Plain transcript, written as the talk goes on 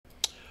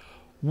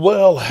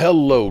Well,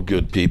 hello,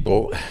 good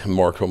people.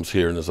 Mark Holmes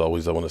here, and as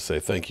always, I want to say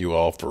thank you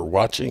all for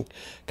watching,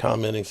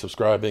 commenting,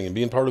 subscribing, and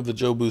being part of the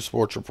Joe Boo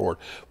Sports Report.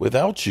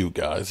 Without you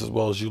guys, as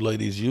well as you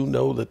ladies, you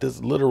know that this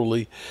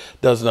literally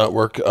does not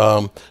work.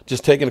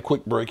 Just taking a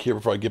quick break here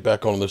before I get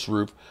back on this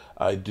roof.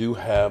 I do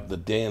have the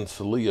Dan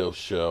Salio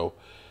show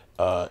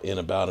in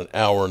about an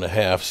hour and a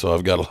half, so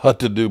I've got a lot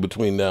to do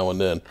between now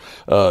and then,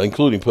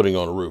 including putting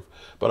on a roof.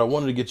 But I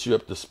wanted to get you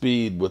up to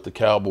speed with the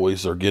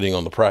Cowboys are getting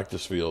on the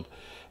practice field.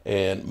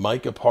 And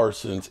Micah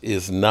Parsons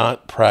is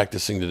not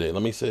practicing today.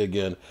 Let me say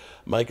again,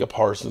 Micah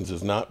Parsons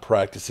is not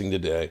practicing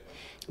today,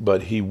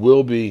 but he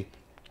will be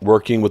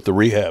working with the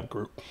rehab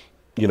group,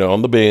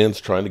 on the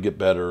bands, trying to get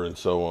better and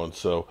so on.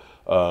 So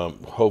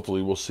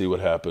hopefully we'll see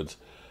what happens.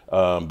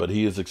 But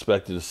he is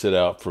expected to sit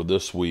out for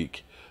this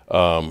week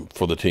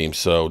for the team.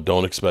 So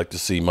don't expect to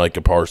see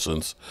Micah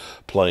Parsons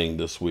playing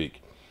this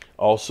week.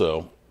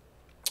 Also,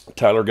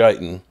 Tyler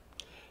Guyton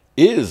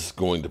is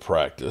going to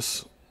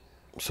practice,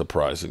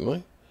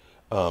 surprisingly.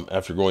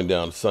 After going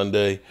down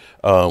Sunday,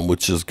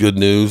 which is good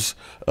news.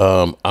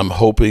 I'm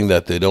hoping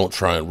that they don't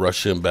try and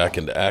rush him back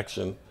into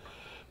action.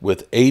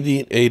 With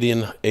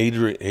Adrian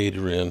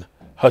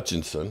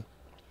Hutchinson,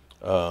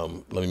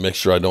 let me make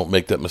sure I don't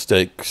make that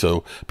mistake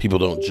so people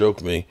don't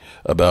joke me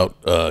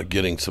about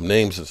getting some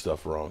names and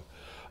stuff wrong.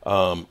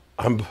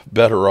 I'm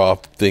better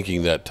off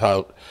thinking that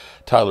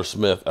Tyler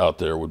Smith out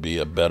there would be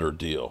a better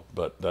deal,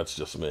 but that's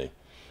just me.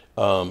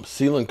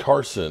 Ceylon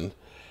Carson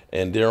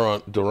and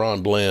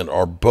Deron Bland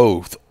are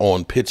both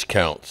on pitch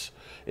counts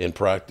in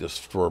practice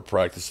for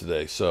practice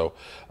today. So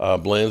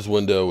Bland's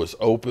window is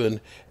open,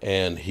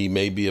 and he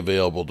may be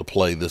available to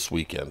play this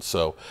weekend.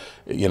 So,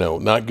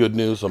 not good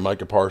news on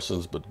Micah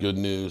Parsons, but good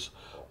news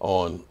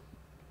on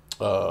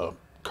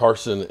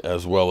Carson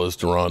as well as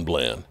Deron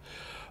Bland.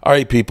 All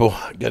right, people,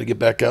 got to get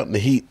back out in the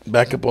heat,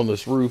 back up on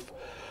this roof,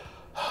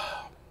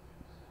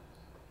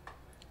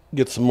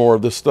 get some more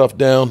of this stuff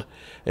down,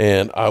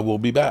 and I will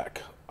be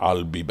back.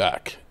 I'll be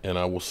back, and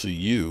I will see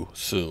you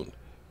soon.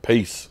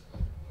 Peace.